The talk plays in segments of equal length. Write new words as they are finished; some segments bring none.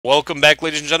Welcome back,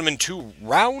 ladies and gentlemen, to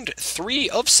round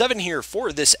 3 of 7 here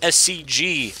for this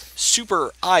SCG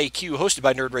Super IQ hosted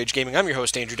by Nerd Rage Gaming. I'm your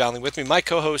host, Andrew Donnelly. With me, my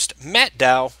co-host, Matt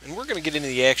Dow. And we're going to get into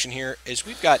the action here as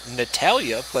we've got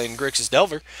Natahlia playing Grixis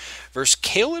Delver versus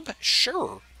Caleb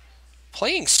Scherer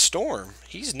playing Storm.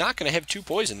 He's not going to have 2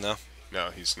 poison, though. No,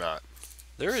 he's not.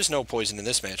 There is no poison in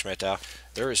this match, Matt Dow.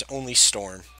 There is only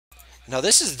Storm. Now,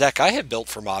 this is the deck I had built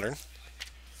for Modern.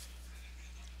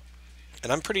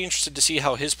 And I'm pretty interested to see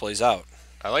how his plays out.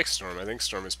 I like Storm. I think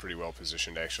Storm is pretty well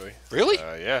positioned, actually. Really?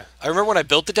 Yeah. I remember when I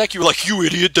built the deck, you were like, "You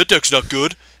idiot, that deck's not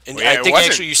good." And well, yeah, I think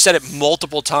actually you said it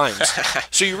multiple times.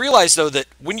 So you realize, though, that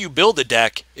when you build a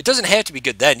deck, it doesn't have to be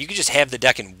good then. You can just have the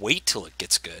deck and wait till it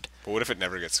gets good. But what if it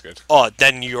never gets good? Oh,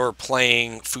 then you're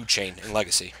playing Food Chain and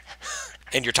Legacy.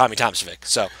 And you're Tommy Tomsovic.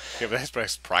 So Yeah, but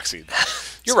that's proxy.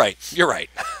 you're right. You're right.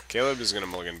 Caleb is going to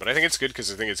mulligan. But I think it's good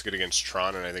because I think it's good against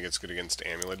Tron, and I think it's good against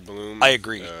Amulet Bloom. I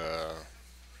agree.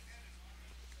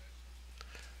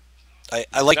 I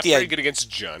like not the very good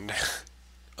against Jund.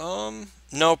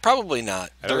 No, probably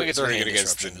not. I don't think it's very good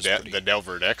against the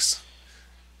Delver decks.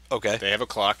 Okay. They have a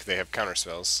clock. They have counter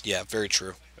spells. Yeah, very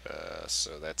true.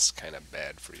 So that's kind of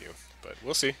bad for you. But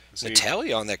we'll see.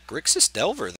 Natahlia on that Grixis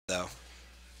Delver, though.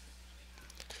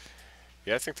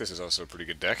 Yeah, I think this is also a pretty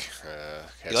good deck.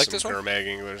 You like this one? Gurmag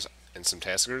Anglers and some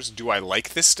Taskers. Do I like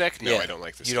this deck? No, Yeah. I don't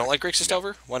like this You deck. don't like Grixis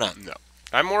Delver? Why not? No.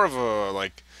 I'm more of a,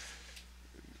 like,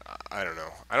 I don't know.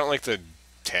 I don't like the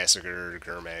Tassiger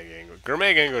Gurmag Angler.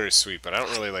 Gurmag Angler is sweet, but I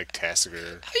don't really like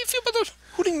Tassiger. How do you feel about those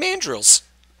Hooting Mandrills?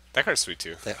 That card's sweet,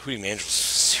 too. That Hooting Mandrills is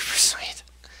super sweet.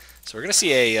 So we're going to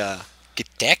see a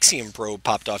Gitaxian probe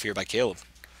popped off here by Caleb.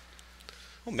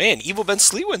 Oh man, Evil Ben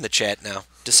Sleewa in the chat now.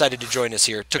 Decided to join us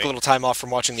here. Took a little time off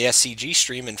from watching the SCG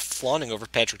stream and flaunting over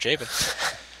Patrick Chapin.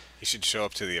 He should show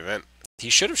up to the event. He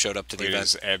should have showed up to the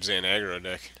event. His Abzan aggro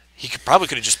deck. He probably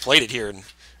could have just played it here and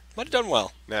might have done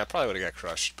well. Nah, probably would have got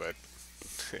crushed, but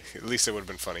at least it would have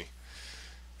been funny.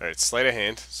 Alright, Sleight of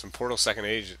Hand. Some Portal Second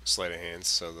Age Sleight of Hands,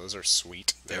 so those are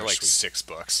sweet. They're like sweet.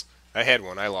 $6. I had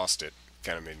one, I lost it.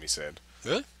 Kind of made me sad.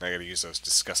 Really? I gotta use those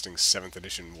disgusting 7th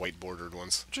edition white bordered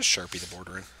ones. Just Sharpie the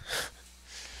border in.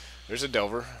 There's a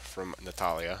Delver from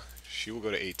Natahlia. She will go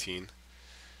to 18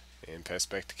 and pass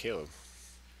back to Caleb.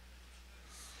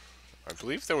 I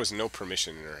believe there was no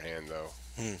permission in her hand, though,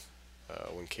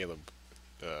 when Caleb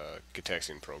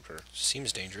Gitaxian probed her.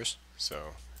 Seems dangerous.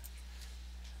 So,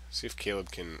 see if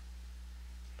Caleb can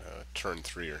turn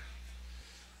 3 her.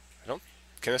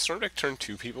 Can a Storm deck turn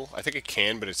 2 people? I think it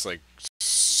can, but it's like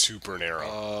super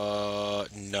narrow.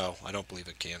 No, I don't believe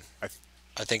it can.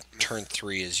 I think turn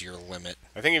 3 is your limit.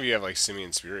 I think if you have like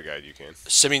Simian Spirit Guide, you can.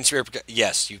 Simian Spirit Guide,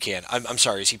 yes, you can. I'm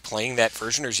sorry, is he playing that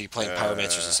version or is he playing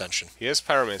Pyromancer's Ascension? He has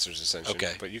Pyromancer's Ascension,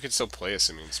 okay. But you could still play a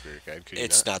Simian Spirit Guide, could you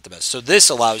It's not the best. So this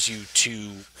allows you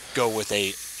to go with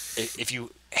if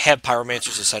you have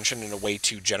Pyromancer's Ascension in a way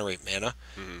to generate mana,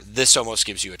 this almost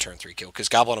gives you a turn 3 kill, because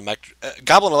Goblin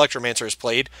Electromancer is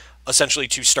played essentially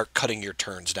to start cutting your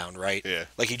turns down, right? Yeah.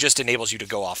 Like he just enables you to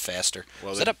go off faster.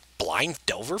 Well, is that a blind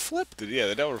Delver flip? Yeah,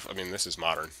 the Delver, I mean, this is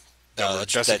Modern. Delver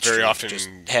doesn't very often. Just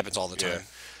happens all the time. Yeah.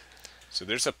 So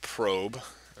there's a probe.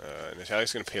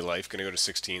 Natalia's going to pay life, going to go to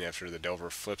 16 after the Delver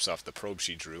flips off the probe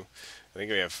she drew. I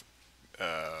think we have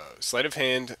Sleight of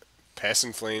Hand, Pass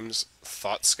in Flames,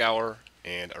 Thought Scour,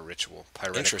 and a Ritual.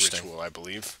 Pyretic Ritual, I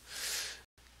believe.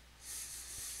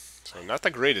 So not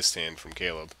the greatest hand from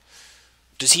Caleb.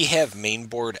 Does he have main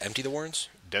board Empty the Warrens?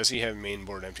 Does he have main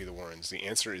board Empty the Warrens? The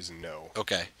answer is no.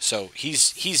 Okay, so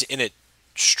he's in it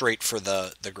straight for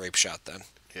the Grape Shot then.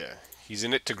 Yeah, he's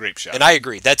in it to Grape Shot. And I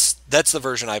agree. That's the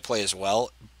version I play as well.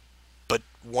 But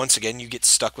once again, you get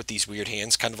stuck with these weird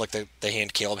hands, kind of like the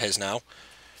hand Caleb has now,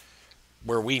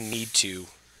 where we need to.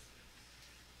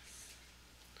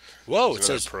 Whoa! It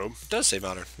says probe. It does say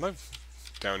Modern.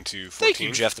 Down to 14. Thank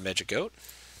you, Jeff the Magic Goat.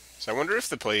 So I wonder if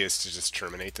the play is to just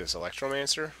terminate this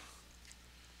Electromancer.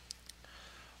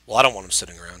 Well, I don't want him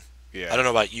sitting around. Yeah. I don't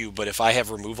know about you, but if I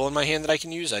have removal in my hand that I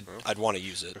can use, I'd want to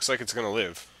use it. Looks like it's going to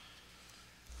live.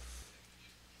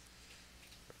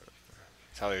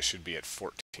 Talia should be at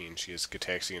 14. She is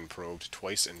Gitaxian probed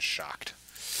twice and shocked.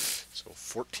 So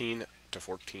 14 to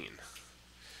 14.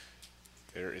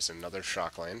 There is another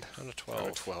Shockland. On a 12. On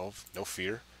a 12. No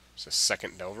fear. It's a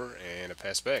second Delver and a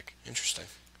pass back. Interesting.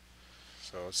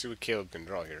 So let's see what Caleb can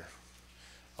draw here.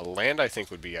 A land I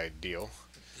think would be ideal.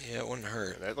 Yeah, it wouldn't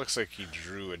hurt. That looks like he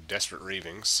drew a Desperate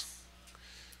Ravings.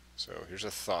 So here's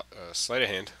a Sleight of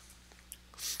Hand.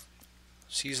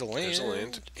 Sees a land. There's a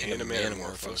land and a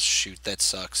Manamorphose. Shoot, that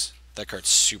sucks. That card's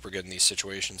super good in these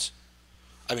situations.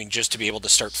 I mean, just to be able to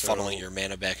start funneling your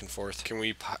mana back and forth. Can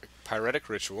we Pyretic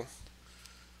Ritual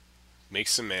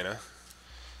makes some mana.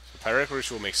 So Pyretic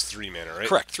Ritual makes 3 mana, right?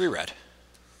 Correct, 3 red.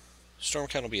 Storm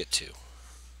count will be at 2.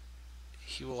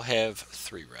 He will have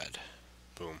 3 red.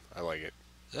 Boom, I like it.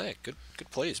 Yeah, good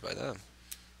plays by them.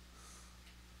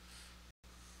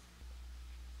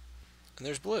 And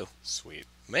there's blue. Sweet.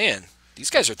 Man, these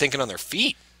guys are thinking on their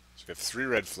feet. So we have 3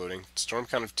 red floating. Storm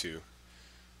count of 2.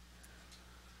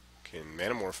 Can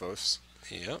Manamorphose.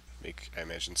 Yep. Make, I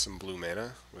imagine, some blue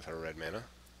mana with our red mana.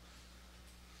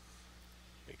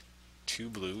 Make 2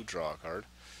 blue, draw a card.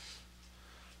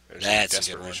 There's That's a a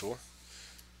Desperate good one. Ritual.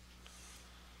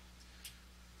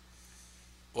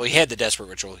 Well, he had the Desperate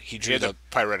Ritual. He drew the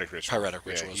Pyretic Ritual. Pyretic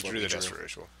Ritual Yeah, is he what drew we the drew. Desperate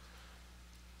Ritual.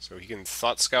 So he can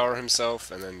Thought Scour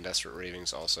himself, and then Desperate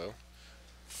Ravings also.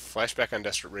 Flashback on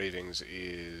Desperate Ravings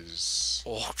is...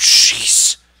 Oh,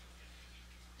 jeez.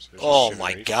 So there's Oh, a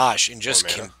my Shivery. gosh. And just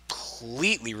 4 mana.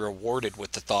 completely rewarded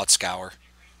with the Thought Scour.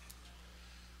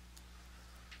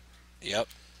 Yep.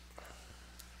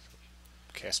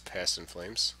 Cast Past in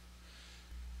Flames.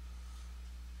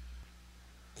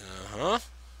 Uh-huh.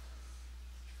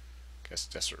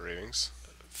 Cast Desperate Ravings.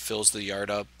 Fills the yard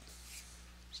up.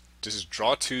 This is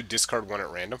draw 2, discard 1 at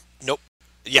random. Nope.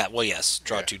 Yeah, well, yes.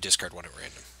 Draw Yeah. 2, discard 1 at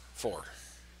random. 4.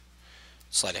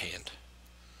 Sleight of hand.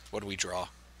 What do we draw?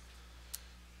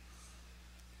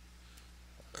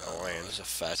 A land. There's a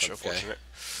fetch, That's okay. unfortunate.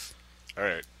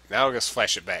 Alright, now I guess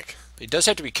flash it back. It does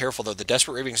have to be careful, though. The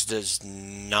Desperate Ravings does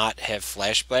not have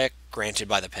flashback granted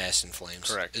by the Past in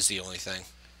Flames. Correct. Is the only thing.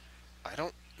 I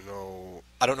don't know.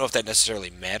 I don't know if that necessarily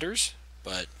matters,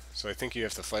 but... So I think you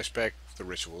have to flashback the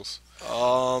rituals.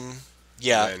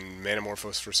 Yeah. And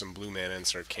Manamorphose for some blue mana and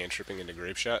start cantripping into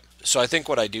Grapeshot. So I think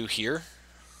what I do here...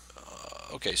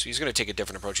 okay, so he's going to take a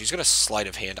different approach. He's going to Sleight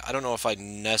of Hand. I don't know if I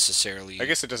necessarily... I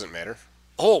guess it doesn't matter.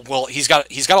 Oh, well, he's got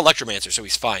Electromancer, so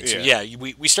he's fine. So Yeah. yeah,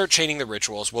 we start chaining the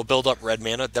rituals. We'll build up red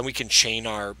mana, then we can chain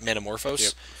our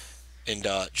Manamorphose and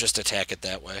just attack it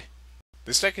that way.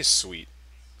 This deck is sweet.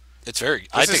 It's very...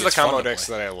 This is the combo decks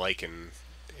that I like in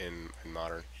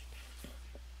Modern.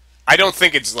 I don't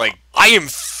think it's like... I am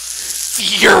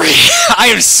furious. I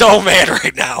am so mad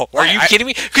right now. Are you kidding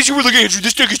me? Because you were like, Andrew,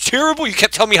 this deck is terrible. You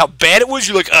kept telling me how bad it was.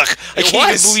 You're like, ugh, I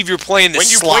can't even believe you're playing this When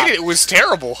you slot. played it, it was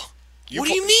terrible. What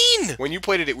do you mean? When you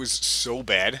played it, it was so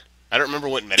bad. I don't remember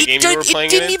what metagame you were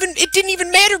playing it in. It didn't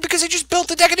even matter because I just built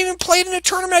the deck. I didn't even play it in a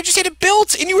tournament. I just had it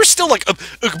built, and you were still like,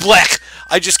 black.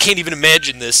 I just can't even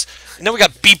imagine this. And now we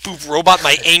got Beep Boop Robot.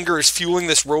 My anger is fueling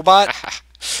this robot.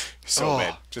 So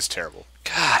bad. Just terrible.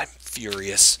 God, I'm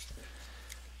furious.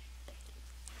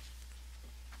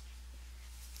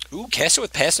 Ooh, cast it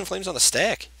with Past in Flames on the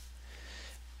stack.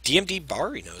 DMD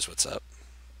Bari knows what's up.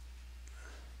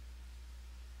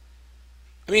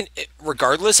 I mean,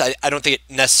 regardless, I don't think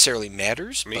it necessarily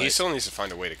matters. I mean, he still needs to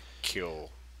find a way to kill.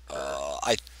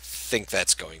 I think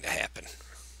that's going to happen.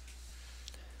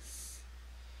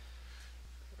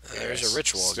 There's a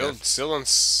ritual again. Still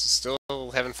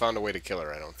haven't found a way to kill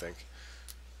her, I don't think.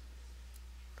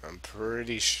 I'm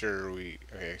pretty sure we...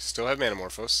 Okay, still have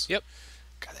Manamorphose. Yep.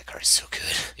 God, that card is so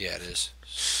good. Yeah, it is.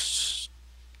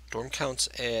 Storm counts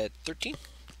at 13.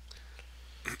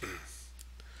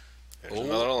 There's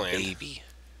another land. Baby.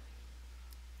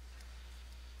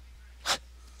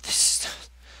 This is...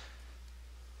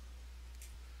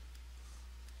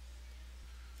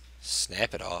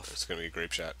 Snap it off. It's going to be a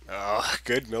grape shot. Oh,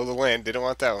 good. Middle of the land. Didn't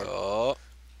want that one. Oh.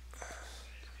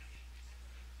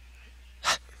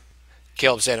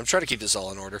 Caleb said, I'm trying to keep this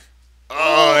all in order.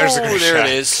 Oh, there's a grape there shot.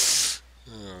 it is.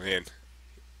 Oh, man.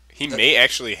 He may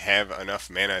actually have enough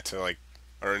mana to, like,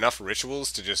 or enough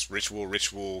rituals to just ritual,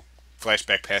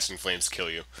 flashback, Past in Flames, kill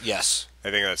you. Yes.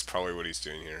 I think that's probably what he's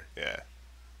doing here. Yeah.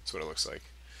 That's what it looks like.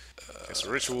 It's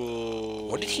a ritual.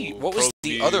 What was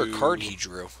the other card he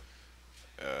drew?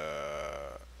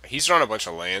 He's drawn a bunch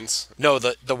of lands. No,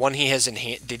 the one he has in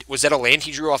hand. Was that a land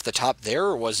he drew off the top there,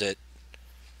 or was it?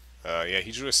 Yeah,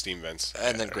 he drew a Steam Vents.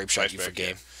 And then Grape Shot you for flashback,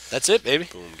 game. That's it, baby.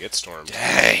 Boom, get stormed.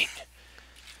 Dang.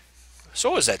 So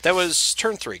what was that? That was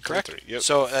turn 3, correct? Turn 3, yep.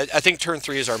 So I think turn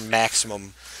 3 is our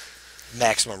maximum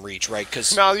reach, right?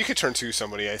 Cause No, you could turn 2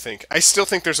 somebody, I think. I still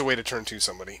think there's a way to turn 2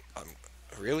 somebody.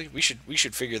 really, we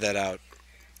should figure that out.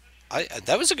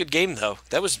 That was a good game though.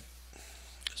 That was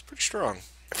pretty strong.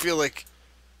 I feel like...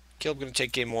 Caleb gonna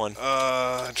take game 1.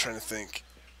 I'm trying to think.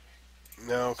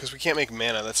 No, because we can't make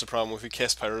mana. That's the problem. If we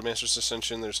cast Pyromancer's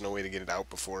Ascension, there's no way to get it out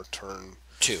before turn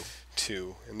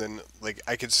 2. And then, like,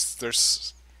 we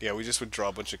just would draw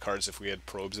a bunch of cards if we had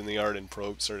probes in the yard and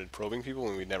started probing people,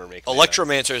 and we'd never make mana.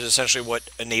 Electromancer is essentially what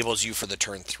enables you for the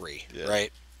turn 3,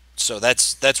 right? So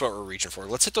that's what we're reaching for.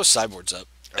 Let's hit those sideboards up.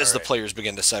 as the right. players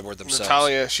begin to sideboard themselves.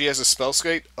 Natahlia, she has a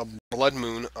Spellskite, a Blood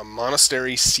Moon, a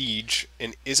Monastery Siege,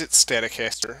 an Izzet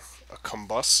Staticaster, a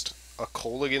Combust, a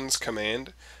Kolaghan's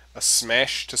Command, a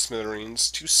Smash to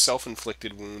Smithereens, 2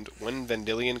 Self-Inflicted Wound, 1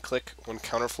 Vendilion Click, 1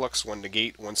 Counterflux, 1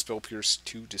 Negate, 1 Spell Pierce,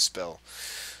 2 Dispel.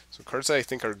 So cards that I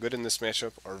think are good in this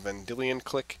matchup are Vendilion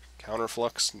Click,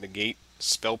 Counterflux, Negate,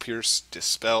 Spell Pierce,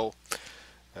 Dispel.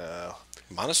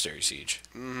 Monastery Siege.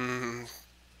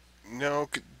 No.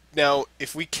 Now,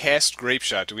 if we cast Grape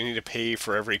Shot, do we need to pay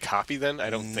for every copy then? I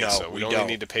don't think so. We only don't.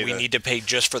 need to pay. We need to pay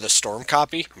just for the Storm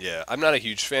copy. Yeah, I'm not a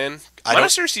huge fan. I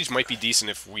Monastery Siege might be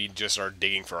decent if we just are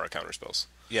digging for our counterspells.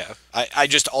 Yeah. I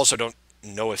just also don't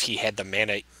know if he had the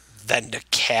mana then to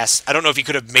cast. I don't know if he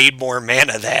could have made more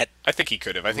mana that. I think he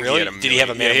could have. I think Really? he had a Did he have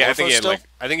a mana I think he had still?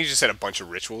 I think he just had a bunch of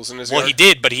rituals in his Well, yard. he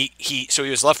did, but so he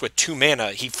was left with 2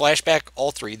 mana. He flashed back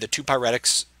all 3, the 2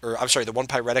 Pyretics, or I'm sorry, the 1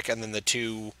 Pyretic and then the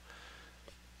 2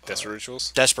 Desperate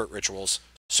Rituals? Desperate Rituals.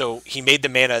 So he made the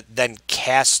mana, then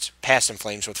cast Past in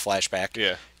Flames with flashback.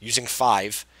 Yeah. Using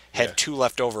 5, had Yeah. 2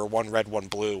 left over, 1 red, 1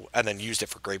 blue, and then used it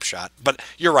for Grape Shot. But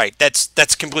you're right, that's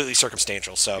completely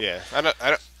circumstantial. So Yeah. I don't,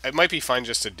 it might be fine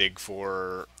just to dig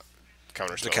for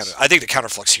counterspells. I think the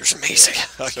Counterflux here is amazing.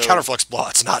 So- Counterflux Blah,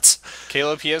 it's nuts.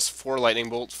 Caleb, he has 4 Lightning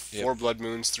Bolts, 4 Yep. Blood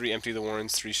Moons, 3 Empty the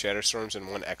Warrens, 3 Shatterstorms,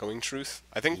 and 1 Echoing Truth.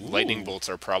 I think Lightning Bolts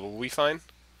are probably fine.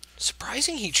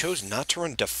 Surprising he chose not to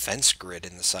run Defense Grid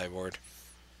in the sideboard.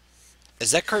 As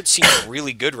that card seems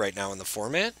really good right now in the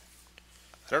format.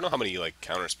 I don't know how many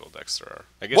counterspell decks there are.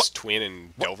 I guess What? Twin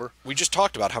and Delver. We just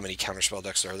talked about how many counterspell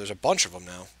decks there are. There's a bunch of them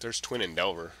now, There's Twin and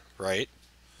Delver. right?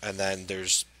 And then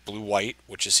there's Blue-White,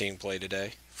 which is seeing play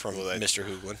today from Well, that- Mr.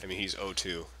 Hooglin. I mean, he's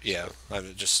 0-2. Yeah,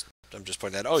 I'm just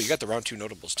pointing that. Oh, you got the round 2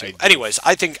 notables too. I do. Anyways,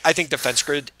 I think Defense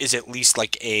Grid is at least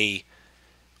like a.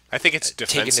 I think it's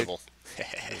taking it- defensible.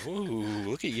 Ooh,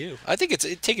 look at you! I think it's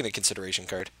taking a consideration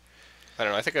card. I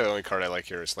don't know. I think the only card I like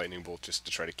here is Lightning Bolt, just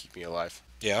to try to keep me alive.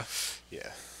 Yeah,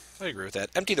 Yeah. I agree with that.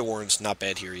 Empty the Warren's not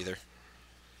bad here either.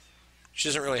 She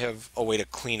doesn't really have a way to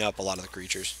clean up a lot of the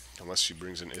creatures. Unless she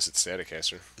brings an Izzet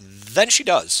Staticaster. Then she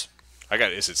does. I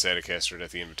got Izzet Staticaster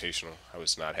at the Invitational. I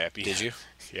was not happy. Did you?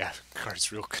 Yeah.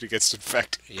 Card's real good against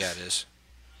Infect. Yeah, it is.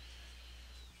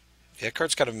 Yeah, that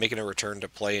card's kind of making a return to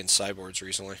play in sideboards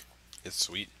recently. It's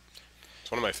sweet.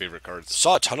 It's one of my favorite cards.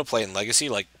 Saw a ton of play in Legacy,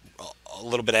 like a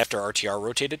little bit after RTR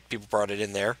rotated. People brought it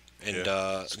in there. And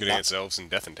It's good against Elves and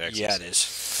Death and Taxes. yeah, it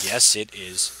is. Yes, it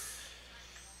is.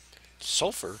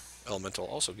 Sulfur Elemental,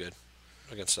 also good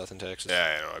against Death and Taxes.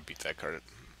 Yeah, I know. I beat that card.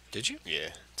 Did you? Yeah.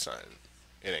 It's not.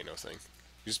 It ain't no thing.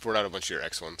 You just board out a bunch of your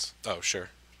X ones, Oh, sure.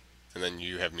 and then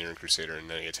you have Mirror Crusader, and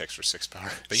then he attacks for 6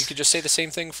 power. But you could just say the same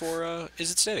thing for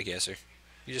Is It Static Gasser?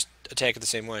 You just attack it the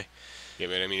same way. Yeah,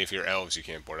 but I mean, if you're Elves, you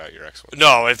can't board out your X ones.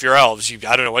 No, if you're elves,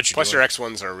 I don't know what you Plus, do. your X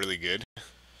ones are really good.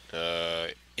 in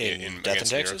Death and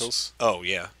against Taxes? Miracles. Oh,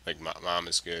 yeah. Like Mom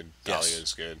is good. Yes. Thalia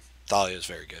is good. Thalia is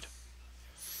very good.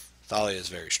 Thalia is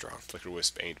very strong. Flicker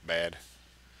Wisp ain't bad.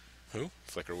 Who?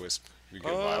 Flicker Wisp. You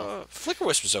get a while. Flicker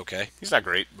Wisp is okay. He's not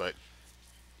great, but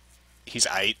he's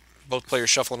aight. Both players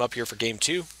shuffling up here for game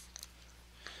 2.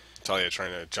 Talia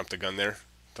trying to jump the gun there.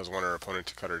 Doesn't want her opponent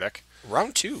to cut her deck.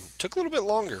 Round 2 took a little bit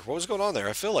longer. What was going on there?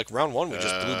 I feel like round 1 we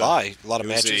just blew by a lot of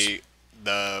matches.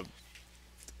 The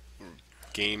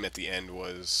game at the end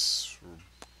was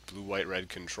blue-white-red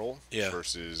control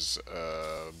versus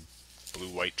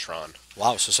blue-white Tron.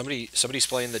 Wow, so somebody's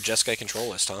playing the Jeskai control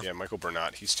list, huh? Yeah, Michael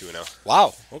Bernat, he's 2-0.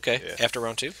 Wow, okay. Yeah. After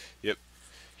round 2? Yep.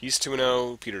 He's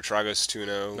 2-0. Peter Tragos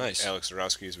 2-0. Nice. Alex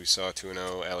Zarowski, as we saw,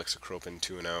 2-0. Alex Akropin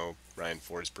 2-0. Ryan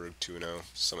Forsberg 2-0.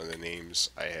 Some of the names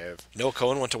I have. Noah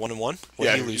Cohen went to 1-1. What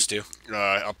did he lose to?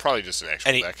 I'll probably just an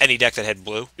actual deck. Any deck that had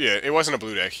blue? Yeah, it wasn't a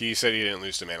blue deck. He said he didn't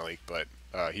lose to Mana Leak, but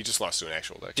he just lost to an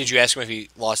actual deck. Did you ask him if he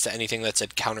lost to anything that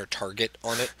said counter target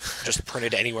on it, just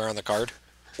printed anywhere on the card?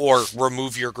 Or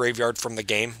remove your graveyard from the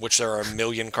game, which there are a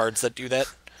million cards that do that?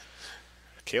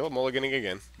 Caleb mulliganing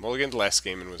again. Mulliganed last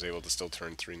game and was able to still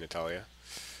turn 3 Natahlia.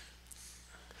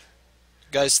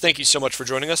 Guys, thank you so much for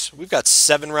joining us. We've got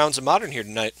 7 rounds of Modern here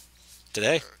tonight.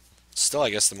 Today. Still, I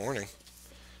guess, the morning.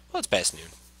 Well, it's past noon.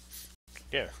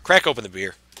 Yeah. Crack open the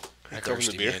beer. Crack open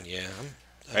the beer? Man. Yeah.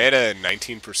 I had a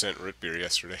 19% root beer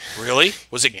yesterday. Really?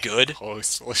 Was it good? Oh,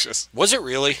 it's delicious. Was it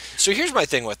really? So here's my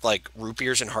thing with like root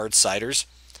beers and hard ciders.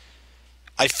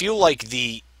 I feel like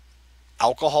the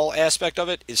alcohol aspect of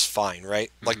it is fine,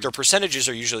 right? Like their percentages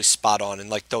are usually spot on, and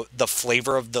like the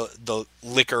flavor of the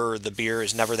liquor or the beer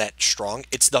is never that strong.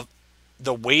 It's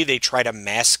the way they try to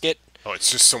mask it. Oh,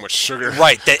 it's just so much sugar.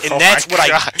 Right, and Oh that's my what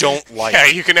God. I don't like. Yeah,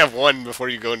 you can have one before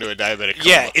you go into a diabetic coma.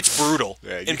 Yeah, it's brutal.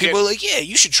 Yeah, you and people are like, yeah,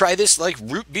 you should try this like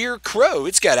root beer crow.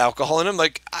 It's got alcohol in it. I'm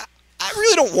like, I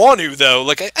really don't want to though.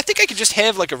 Like I think I could just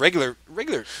have like a regular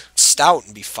stout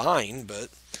and be fine. But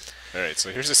All right,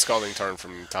 so here's a Scalding Tarn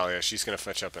from Natahlia. She's gonna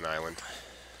fetch up an island.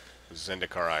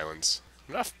 Zendikar Islands.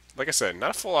 Like I said,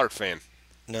 not a full art fan.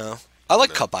 no, I like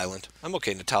No. Cup Island. I'm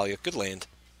okay, Natahlia. Good land.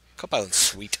 Cup Island's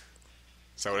sweet.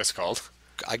 Is that what it's called?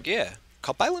 Yeah,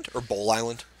 Cup Island or Bowl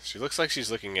Island. She looks like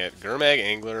she's looking at Gurmag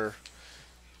Angler,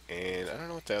 and I don't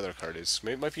know what the other card is.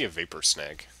 It might be a Vapor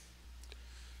Snag.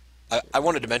 I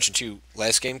wanted to mention too.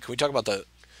 Last game, can we talk about the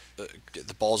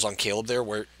balls on Caleb there,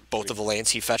 where both of the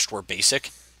lands he fetched were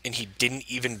basic, and he didn't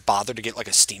even bother to get like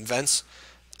a Steam Vents.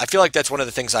 I feel like that's one of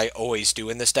the things I always do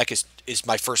in this deck is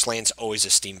my first land's always a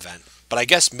Steam Vent. But I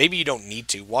guess maybe you don't need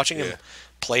to. Watching him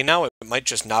play now, it might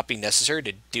just not be necessary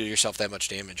to deal yourself that much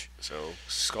damage. So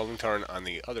Scalding Tarn on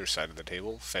the other side of the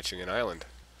table, fetching an island.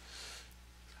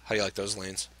 How do you like those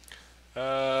lanes?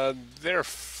 They're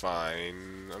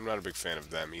fine. I'm not a big fan of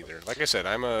them either. Like I said,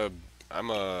 I'm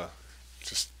a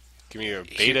just give me a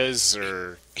betas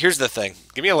or Here's the thing.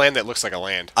 give me a land that looks like a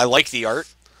land. I like the art.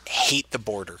 Hate the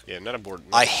border. Yeah, not a board.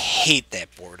 I hate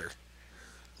that border.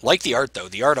 Like the art though.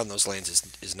 The art on those lands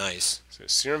is nice. So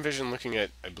Serum Vision looking at,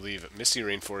 I believe, Misty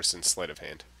Rainforest and Sleight of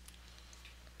Hand.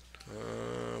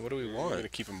 What do we I'm want? gonna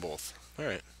keep them both. All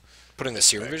right. Putting the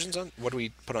Serum Visions on? What do we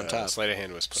put on top? Sleight of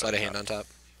Hand was put Sleight on of hand top. on top.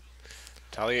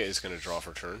 Talia is going to draw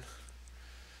for turn.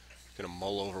 Going to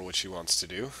mull over what she wants to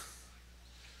do.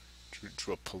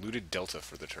 Drew a Polluted Delta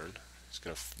for the turn. She's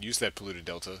going to use that Polluted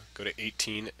Delta, go to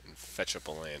 18, and fetch up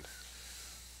a land.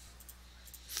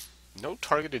 No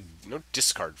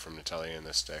discard from Natahlia in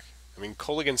this deck. I mean,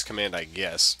 Colligan's Command, I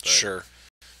guess. But Sure.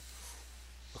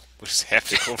 What is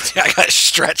happening over I gotta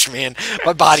stretch, man.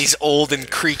 My body's old and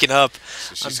creaking up.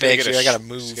 So I'm she's gonna back get here. I gotta She's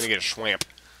move. going to get a Schwamp.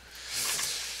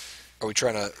 Are we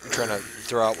trying to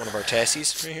throw out one of our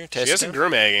Tassies right here? She has a Tassie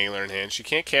Gurmag Angler in hand. She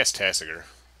can't cast Tassiger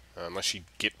unless she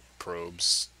get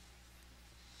probes.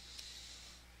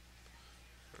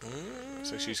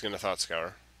 Looks like she's going to Thought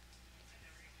Scour.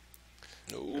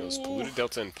 Goes Polluted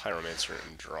Delta and Pyromancer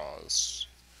and draws.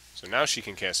 So now she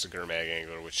can cast a Gurmag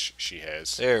Angler, which she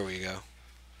has. There we go.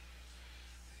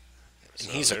 And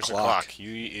So he's a there's clock.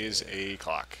 He is a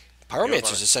clock.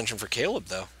 Pyromancer's Ascension for Caleb,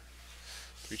 though.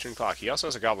 3-turn clock. He also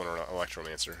has a Goblin or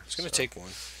Electromancer. It's going to take one.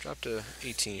 Drop to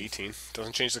 18. 18.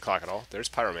 Doesn't change the clock at all. There's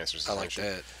Pyromancer's I like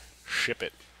Ascension. that. Ship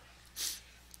it.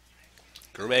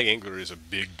 Gurmag Angler is a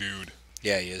big dude.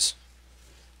 Yeah, he is.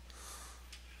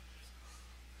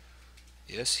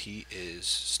 Yes, he is.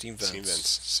 Steam Vents. Steam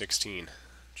Vents. 16.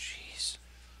 Jeez.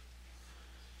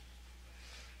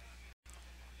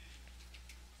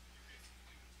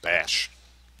 Bash.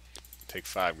 Take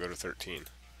 5. Go to 13.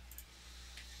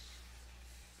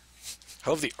 I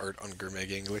love the art on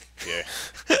Gurmag Angler. Yeah.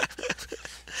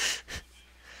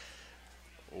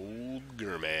 Old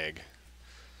Gurmag.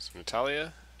 So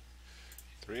Natahlia,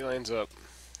 3 lines up.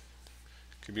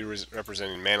 Could be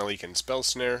representing Mana Leak and Spell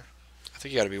Snare. I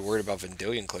think you got to be worried about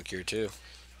Vendilion Click here, too.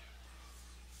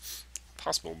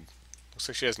 Possible. Looks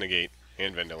like she has Negate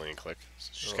and Vendilion Click.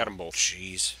 So she's got them both.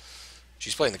 Jeez.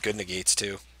 She's playing the good negates,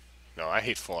 too. No, I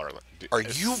hate full art. Are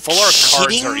you Full art cards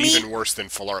kidding are me? even worse than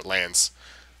full art lands.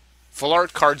 Full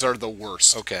art cards are the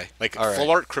worst. Okay. Like, All right. full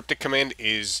art Cryptic Command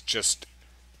is just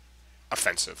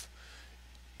offensive.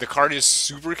 The card is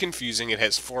super confusing. It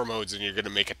has 4 modes, and you're going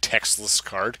to make a textless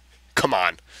card? Come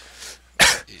on.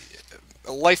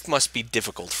 Life must be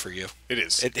difficult for you. It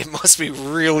is. It must be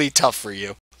really tough for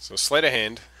you. So Sleight of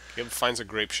Hand. Caleb finds a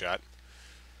Grape Shot.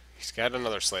 He's got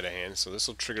another Sleight of Hand, so this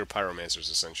will trigger Pyromancer's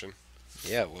Ascension.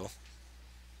 Yeah, it will.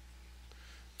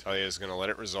 Talia is going to let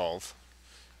it resolve.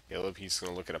 Caleb, he's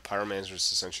going to look at a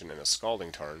Pyromancer's Ascension and a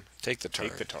Scalding Tarn. Take the turn.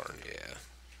 Take the Tarn. Yeah.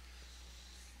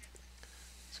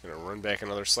 He's going to run back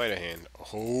another Sleight of Hand.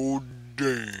 Oh,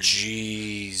 dang.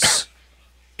 Jeez.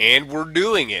 And we're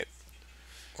doing it.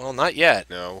 Well, not yet.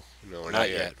 No, we're Not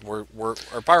yet. We're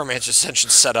our Pyromancer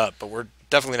Ascension's set up, but we're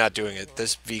definitely not doing it.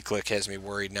 This V-Click has me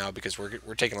worried now because we're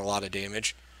taking a lot of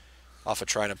damage off of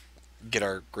trying to get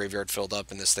our graveyard filled up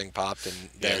and this thing popped. And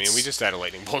Yeah, I mean, we just had a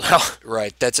Lightning Bolt now.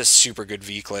 right. That's a super good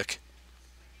V-Click,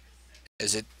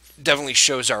 as it definitely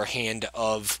shows our hand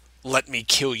of let me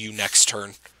kill you next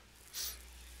turn,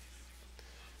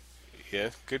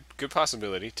 Yeah, good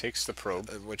possibility. Takes the probe.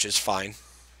 which is fine.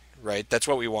 Right. That's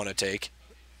what we want to take.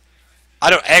 I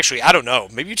don't know.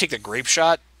 Maybe you take the Grape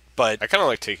Shot, but I kind of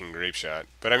like taking Grape Shot,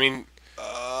 but I mean,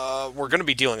 we're going to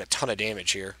be dealing a ton of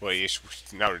damage here. well,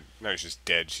 now he's just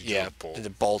dead. She drew Yeah, a bolt. the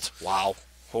bolt. Wow.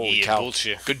 Holy Yeah, cow. bolt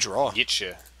ya. Good draw. Get you.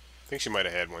 I think she might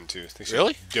have had one too. I think she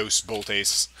Really? had Dose Bolt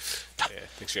Ace. Yeah, I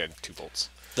think she had 2 bolts.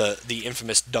 The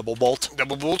infamous double bolt.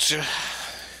 Double bolt you.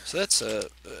 So that's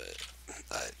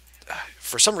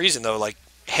For some reason, though, like,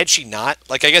 had she not,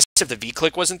 like, I guess if the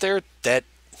V-click wasn't there, that,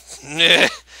 nah.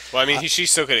 Well, I mean, she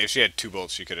still could. If she had 2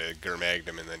 bolts, she could have Gurmagged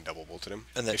him and then double bolted him.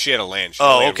 And then, If she had a land, she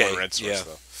oh, only okay, had 1 red source yeah.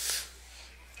 though.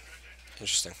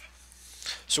 Interesting.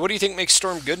 So what do you think makes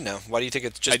Storm good now? Why do you think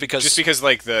it's just because... Just because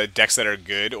like the decks that are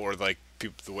good or like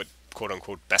people, what quote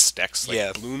unquote best decks, like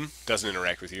Yeah. Bloom doesn't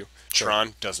interact with you, Sure.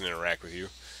 Tron doesn't interact with you.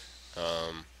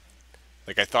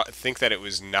 Like I think that it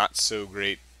was not so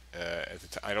great.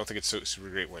 I don't think it's so super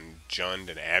great when Jund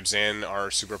and Abzan are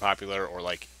super popular, or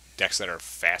like decks that are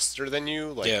faster than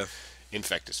you. Like Yeah.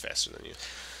 Infect is faster than you.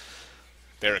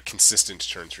 They're a consistent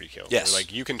turn 3 kill. Yes. Or,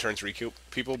 like you can turn 3 kill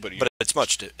people, but It's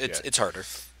much... Yeah. It's harder.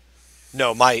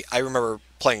 No, I remember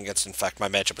playing against Infect. My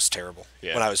matchup was terrible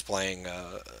Yeah. when I was playing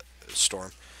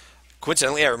Storm.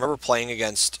 Coincidentally, I remember playing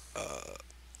against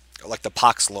like the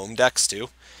Pox Loam decks too,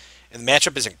 and the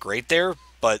matchup isn't great there.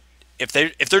 But if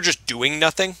they're just doing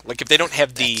nothing, like if they don't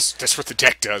have the that's what the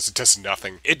deck does. It does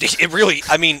nothing. it really,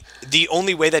 I mean, the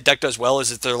only way that deck does well is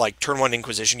if they're like turn 1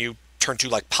 Inquisition you, turn 2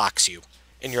 like Pox you,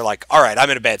 and you're like, all right, I'm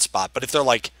in a bad spot. But if they're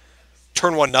like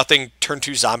turn 1 nothing, turn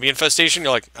 2 Zombie Infestation,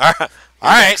 you're like, all right. All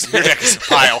right. Your deck is a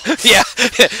pile. Yeah.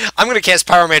 I'm going to cast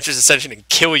Pyromancer's Ascension and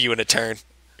kill you in a turn.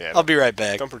 Yeah, I'll be right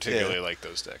back. Don't particularly like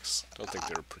those decks. Don't think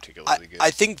they're particularly good.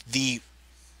 I think the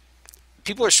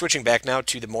people are switching back now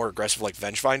to the more aggressive like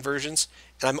Vengevine versions,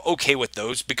 and I'm okay with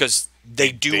those because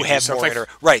they do have more something?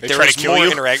 right. They There try is to kill more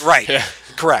you? interact. Right. Yeah.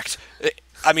 Correct.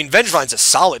 I mean, Vengevine's a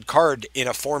solid card in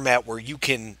a format where you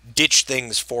can ditch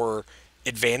things for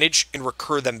advantage and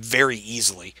recur them very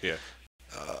easily. Yeah.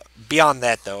 Beyond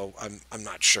that, though, I'm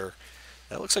not sure.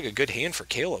 That looks like a good hand for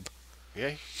Caleb. Yeah,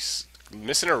 he's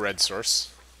missing a red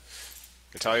source.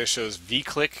 Natahlia shows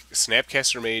V-Click,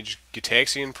 Snapcaster Mage,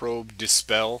 Gitaxian Probe,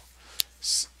 Dispel.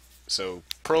 So,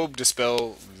 Probe,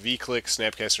 Dispel, V-Click,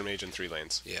 Snapcaster Mage, and 3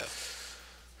 lands. Yeah.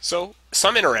 So,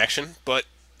 some interaction, but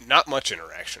not much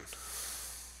interaction.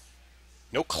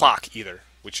 No clock, either,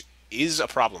 which is a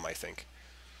problem, I think.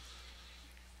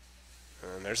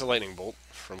 And there's a Lightning Bolt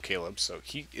from Caleb, so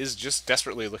he is just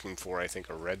desperately looking for, I think,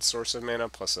 a red source of mana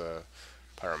plus a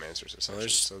Pyromancer's Ascension.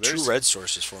 Well, there's 2 red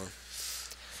sources for him.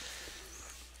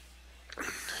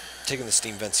 Taking the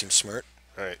Steam Vent seems smart.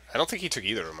 Alright, I don't think he took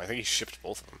either of them. I think he shipped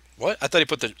both of them. What? I thought he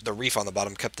put the reef on the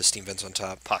bottom, kept the Steam Vents on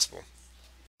top. Possible.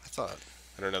 I thought.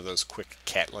 I don't have those quick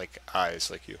cat-like eyes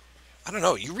like you. I don't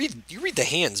know. You read the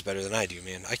hands better than I do,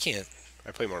 man. I can't. I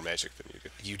play more Magic than you do.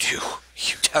 You do.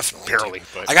 You definitely Barely, do.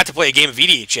 but... I got to play a game of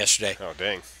EDH yesterday. Oh,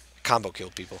 dang. Combo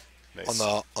killed people. Nice.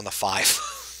 On the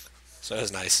 5. So it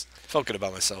was nice. Felt good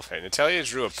about myself. Alright, Natahlia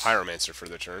drew a Pyromancer for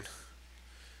the turn.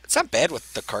 It's not bad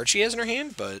with the card she has in her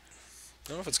hand, but I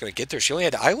don't know if it's going to get there. She only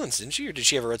had islands, didn't she? Or did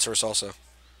she have a red source also?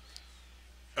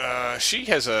 She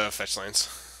has a fetch lands,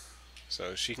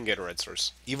 so she can get a red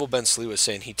source. Evil Ben Sliwa is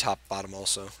saying he top bottom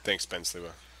also. Thanks, Ben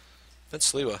Sliwa. Ben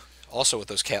Sliwa, also with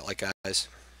those cat-like eyes.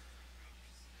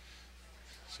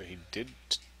 So he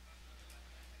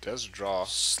does draw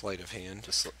Sleight of hand.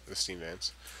 the Steam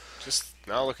Vans. Just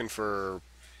now looking for,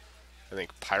 I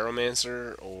think,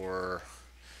 Pyromancer or...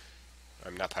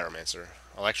 I'm not Pyromancer.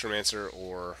 Electromancer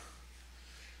or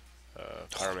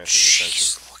Pyromancer's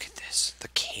Ascension. Jeez, look at this. The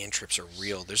cantrips are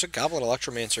real. There's a Goblin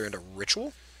Electromancer and a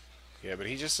Ritual? Yeah, but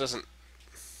he just doesn't...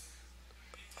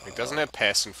 It doesn't have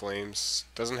Past in Flames,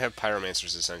 doesn't have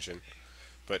Pyromancer's Ascension.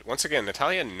 But once again,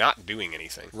 Natahlia not doing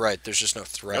anything. Right, there's just no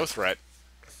threat. No threat.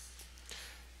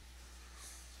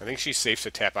 I think she's safe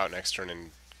to tap out next turn, and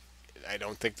I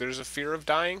don't think there's a fear of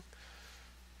dying.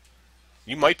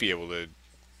 You might be able to...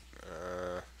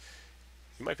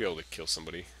 you might be able to kill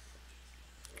somebody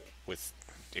with...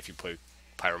 If you play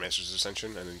Pyromancer's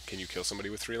Ascension, and then can you kill somebody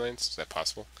with 3 lands? Is that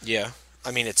possible? Yeah.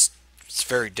 I mean, it's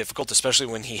very difficult, especially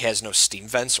when he has no Steam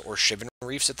Vents or Shivan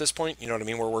Reefs at this point. You know what I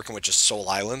mean? We're working with just Soul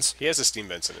Islands. He has a Steam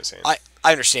Vents in his hand. I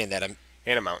understand that. And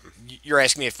a mountain. You're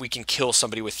asking me if we can kill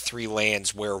somebody with 3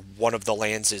 lands where one of the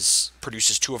lands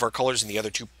produces 2 of our colors and the other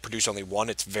 2 produce only 1.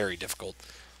 It's very difficult.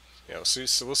 Yeah,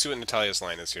 so we'll see what Natalia's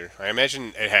line is here. I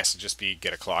imagine it has to just be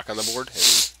get a clock on the board,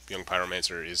 and Young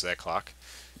Pyromancer is that clock.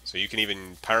 So you can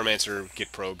even Pyromancer,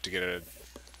 get Probe to get a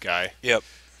guy. Yep.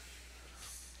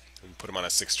 And put him on a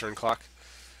 6-turn clock.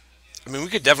 I mean, we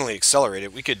could definitely accelerate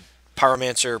it. We could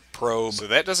Pyromancer, Probe. So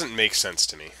that doesn't make sense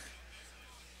to me.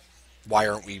 Why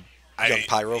aren't we Young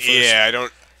Pyro first? Yeah, I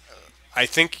don't... I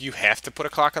think you have to put a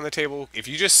clock on the table. If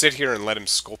you just sit here and let him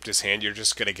sculpt his hand, you're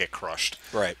just going to get crushed.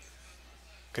 Right.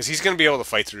 Because he's going to be able to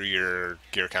fight through your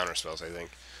gear counter spells, I think.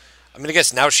 I mean, I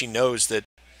guess now she knows that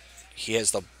he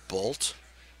has the Bolt.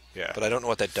 Yeah. But I don't know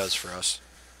what that does for us.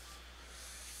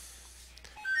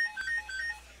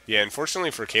 Yeah,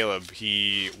 unfortunately for Caleb,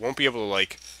 he won't be able to,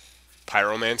 like,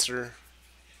 Pyromancer.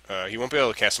 He won't be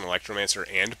able to cast an Electromancer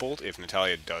and Bolt if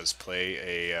Natahlia does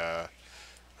play a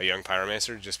young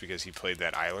Pyromancer, just because he played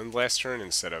that island last turn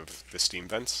instead of the Steam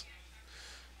Vents.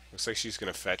 Looks like she's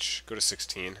going to fetch, go to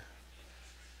 16.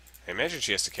 I imagine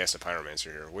she has to cast a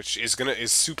Pyromancer here, which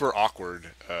is super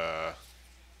awkward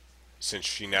since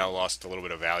she now lost a little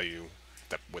bit of value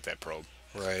with that probe.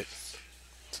 Right.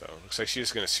 So looks like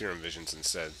she's going to Serum Visions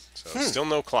instead. So still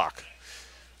no clock.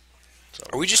 So,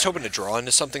 are we just hoping to draw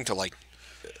into something to like?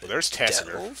 Well, there's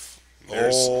Tassiger.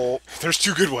 Oh, There's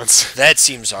two good ones. that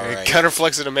seems alright.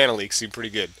 Counterflux and a Mana Leak seem pretty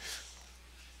good.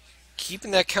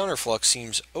 Keeping that counterflux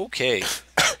seems okay.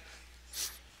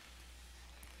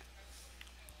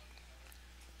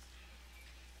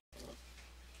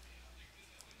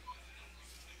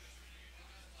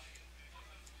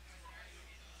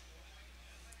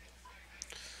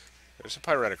 There's a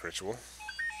Pyretic Ritual.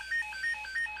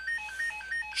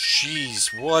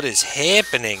 Jeez, what is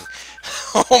happening?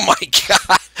 Oh my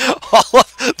god! All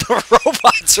of the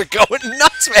robots are going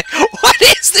nuts, man! What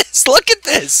is this? Look at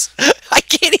this! I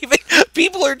can't even...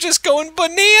 People are just going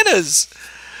bananas!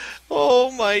 Oh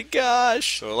my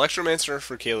gosh! So Electromancer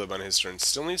for Caleb on his turn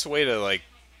still needs a way to like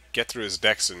get through his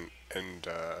decks and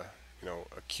you know,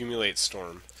 accumulate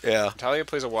Storm. Yeah. Natahlia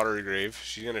plays a Watery Grave.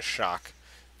 She's gonna shock,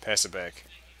 pass it back.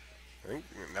 I think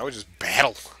now we just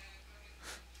battle.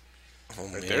 Oh,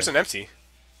 Right, man. there's an empty.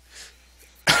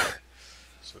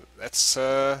 So that's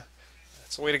a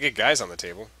way to get guys on the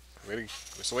table.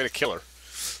 It's a way to kill her.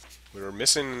 We were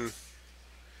missing.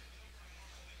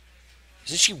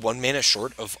 Isn't she 1 mana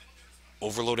short of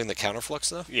overloading the counterflux,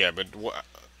 though? Yeah, but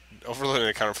overloading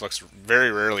the counterflux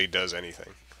very rarely does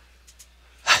anything.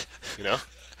 You know,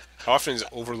 how often is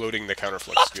overloading the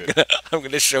counterflux good? I'm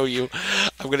gonna show you.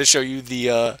 I'm gonna show you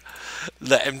the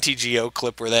MTGO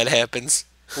clip where that happens.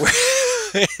 Where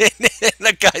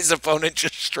the guy's opponent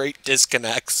just straight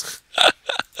disconnects.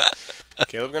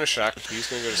 Caleb gonna shock. He's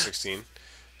gonna go to 16.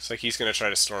 It's like he's gonna try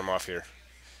to storm off here.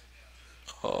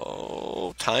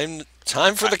 Oh, time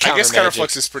for the counter. I guess magic.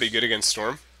 counterflux is pretty good against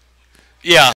storm.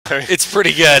 Yeah, it's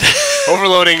pretty good.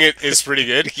 Overloading it is pretty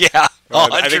good. Yeah,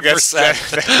 I think that's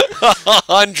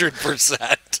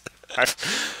 100%. I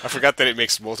forgot that it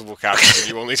makes multiple copies and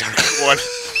you only target one.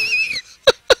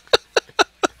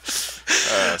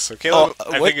 So Caleb,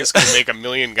 I think, is going to make 1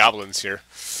 million goblins here.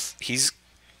 He's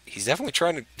definitely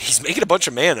trying to. He's making a bunch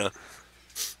of mana.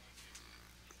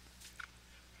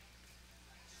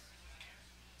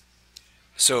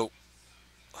 So,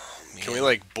 can we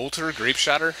like bolt her, grape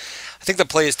shot her? I think the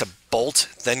play is to bolt,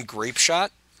 then grape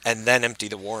shot, and then empty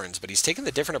the warrens. But he's taking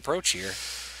the different approach here.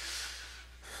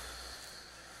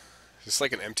 Just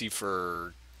like an empty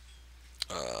for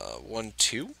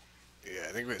 1-2. Yeah,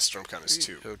 I think the storm count is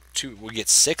 2. So 2. We get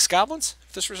 6 goblins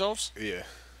if this resolves. Yeah.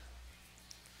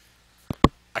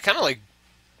 I kind of like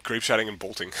grape shotting and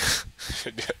bolting.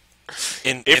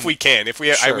 If we can. If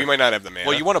we sure. we might not have the mana.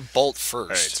 Well, you want to bolt first. All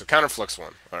right, so counterflux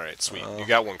 1. All right, sweet. You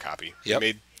got 1 copy. Yep. You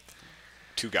made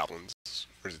 2 goblins.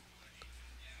 Or is it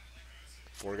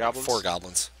 4 goblins? 4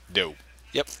 goblins. Dope.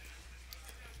 Yep.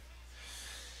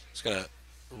 Just gonna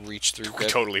reach through. We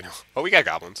totally know. Oh, we got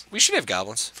goblins. We should have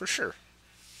goblins. For sure.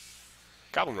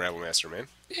 Goblin Rabble Master, man.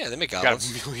 Yeah, they make Got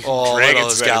goblins. 1 million Oh, look at all dragons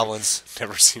those that I've goblins.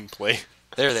 never seen play.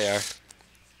 There they are.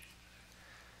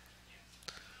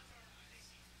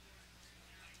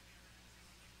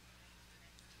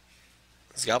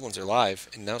 These goblins are live,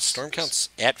 and now storm count's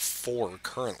at 4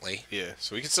 currently. Yeah,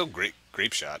 so we can still grape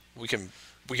shot. We can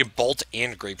bolt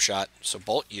and grape shot. So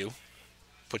bolt you,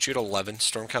 put you at 11.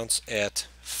 Storm count's at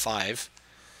 5.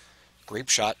 Grape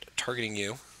shot targeting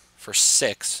you for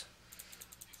 6.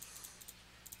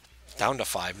 Down to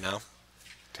 5 now.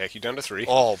 Take you down to 3.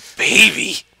 Oh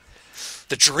baby,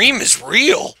 the dream is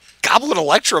real. Goblin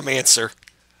Electromancer,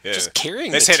 Yeah. just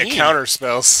carrying Nice the hand team. of counter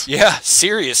spells. Yeah,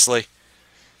 seriously.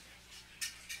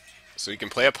 So you can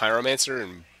play a Pyromancer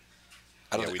and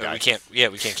I don't. we We die. can't. Yeah,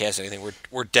 we can't cast anything.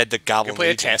 We're dead to you Goblin. can play a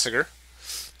Legion. Tassiger.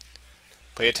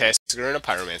 Play a Tassiger and a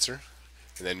Pyromancer.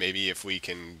 And then maybe if we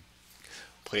can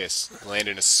play land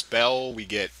in a spell, we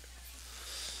get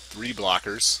 3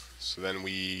 blockers. So then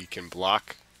we can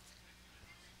block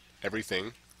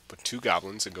everything, put 2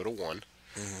 goblins and go to 1.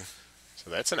 Mm-hmm. So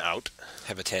that's an out.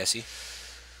 Have a Tassie.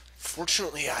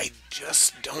 Fortunately, I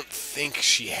just don't think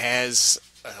she has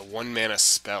a 1 mana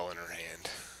spell in her hand.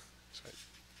 So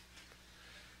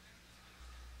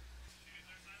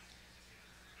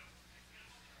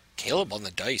Caleb on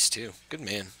the dice too. Good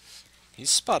man.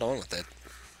 He's spot on with that.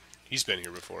 he's been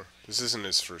here before. This isn't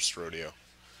his first rodeo.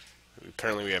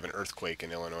 Apparently we have an earthquake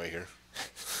in Illinois here.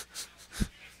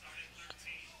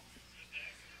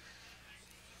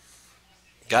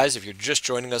 Guys, if you're just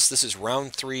joining us, this is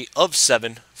round 3 of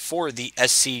 7 for the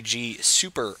SCG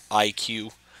Super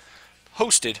IQ,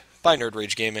 hosted by Nerd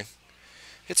Rage Gaming.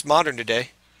 It's modern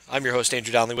today. I'm your host,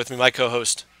 Andrew Donnelly. With me, my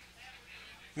co-host,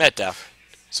 Matt Dow.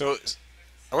 So,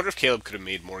 I wonder if Caleb could have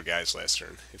made more guys last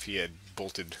turn if he had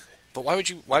bolted. But why would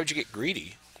you get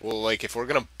greedy? Well, like, if we're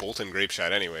going to bolt in Grape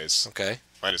Shot anyways, Okay.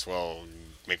 might as well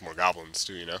make more goblins,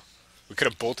 too, you know? We could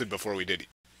have bolted before we did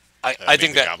I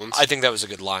think that goblins. I think that was a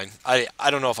good line. I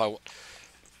don't know if I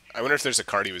wonder if there's a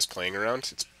card he was playing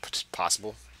around. It's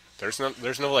possible. There's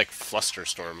no like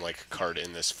Flusterstorm like card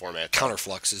in this format.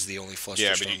 Counterflux is the only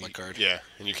Flusterstorm card. Yeah,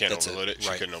 and you can't That's overload it. She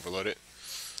right. couldn't overload it.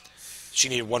 She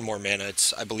needed one more mana.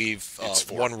 It's, I believe, It's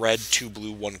 4. 1 red, 2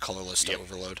 blue, 1 colorless to Yep.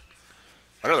 overload.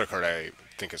 Another card I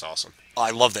think is awesome. I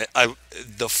love that.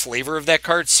 The flavor of that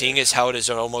card, seeing as how it is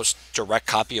an almost direct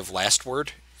copy of Last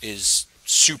Word, is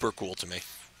super cool to me.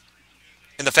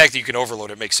 And the fact that you can overload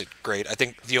it makes it great. I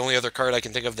think the only other card I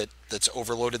can think of that's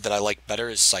overloaded that I like better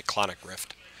is Cyclonic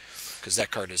Rift. Because that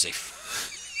card is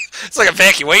it's like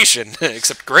Evacuation,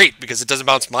 except great because it doesn't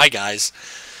bounce my guys.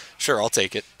 Sure, I'll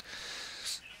take it.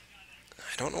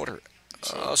 I don't know what her...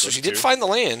 so she did find the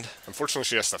land. Unfortunately,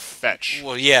 she has to fetch.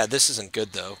 Well, yeah, this isn't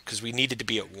good, though, because we needed to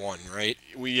be at 1, right?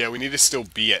 We need to still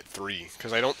be at 3,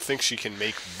 because I don't think she can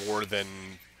make more than...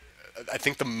 I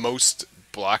think the most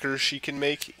blockers she can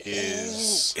make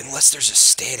is... Ooh, unless there's a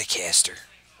Staticaster.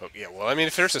 Oh, yeah, well, I mean,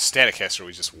 if there's a Staticaster,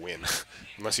 we just win.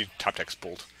 Unless you top decks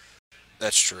Bolt.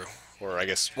 That's true. Or, I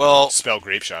guess, Spell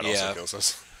Grape Shot also kills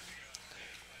us.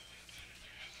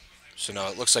 So now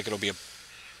it looks like it'll be a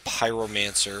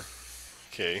Pyromancer.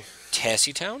 Okay.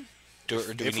 Tassytown?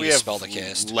 Or do we If need we a have spell to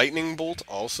cast? Lightning Bolt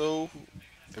also,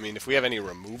 I mean, if we have any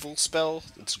removal spell,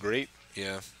 it's great,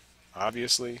 Yeah.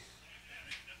 obviously.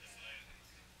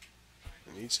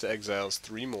 It needs to exile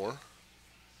 3 more.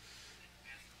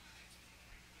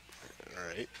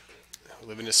 Alright.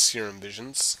 Live into Serum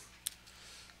Visions.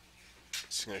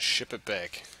 Just gonna ship it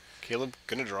back. Caleb,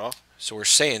 gonna draw. So we're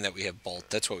saying that we have Bolt.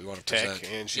 That's what we want to Attack,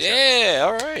 present. and she's Yeah,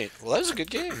 all right. Well, that was a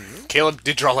good game. Caleb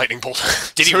did draw Lightning Bolt.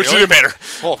 Did he So really? It didn't matter.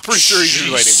 Oh, Pretty sure he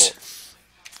drew Lightning jeez. Bolt.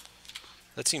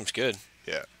 That seems good.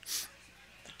 Yeah.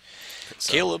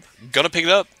 So, Caleb, gonna pick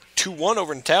it up. 2-1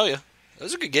 over Natahlia. That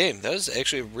was a good game. That was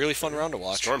actually a really fun round to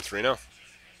watch. Storm 3-0.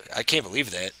 I can't believe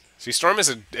that. See, Storm is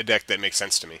a deck that makes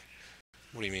sense to me.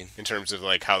 What do you mean? In terms of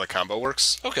like how the combo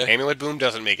works. Okay. Amulet Boom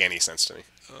doesn't make any sense to me.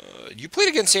 You played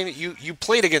against you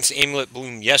played against Amulet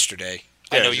Bloom yesterday.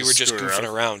 Yeah, I know you were just screwing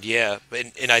goofing around. Yeah,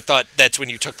 and I thought that's when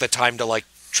you took the time to like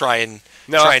try and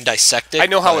No, dissect it. I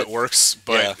know how it works,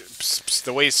 but Yeah.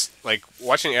 the ways like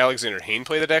watching Alexander Hayne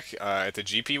play the deck at the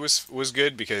GP was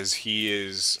good because he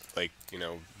is like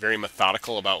very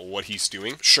methodical about what he's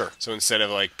doing. Sure. So instead of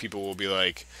like people will be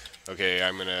like, okay,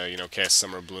 I'm gonna cast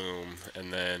Summer Bloom,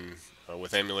 and then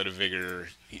with Amulet of Vigor,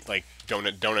 like don't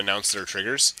announce their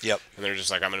triggers. Yep. And they're just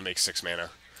like, I'm gonna make 6 mana,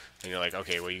 and you're like,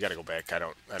 okay, well you got to go back. I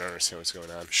don't understand what's going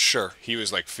on. Sure. He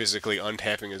was like physically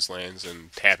untapping his lands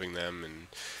and tapping them, and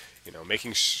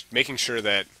making sure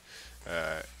that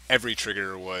every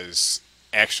trigger was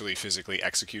actually physically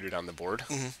executed on the board.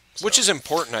 Mm-hmm. So, Which is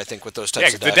important, I think, with those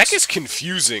types of the decks. deck is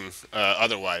confusing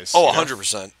otherwise. Oh, you know?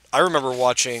 100%. I remember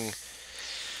watching,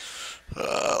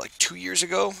 like 2 years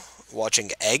ago,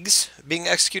 watching Eggs being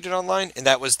executed online, and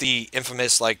that was the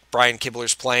infamous, like, Brian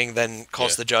Kibler's playing, then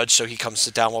calls the judge, so he comes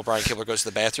sit down while Brian Kibler goes to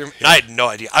the bathroom. And I had no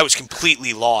idea. I was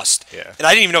completely lost. Yeah. And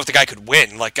I didn't even know if the guy could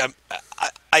win. Like,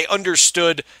 I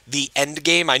understood the end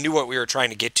game. I knew what we were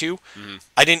trying to get to. Mm-hmm.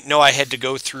 I didn't know I had to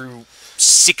go through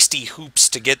 60 hoops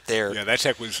to get there. Yeah, that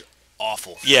deck was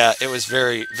awful. Yeah, it was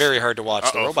very, very hard to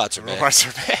watch. The robots are bad. Robots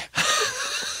are bad.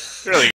 Really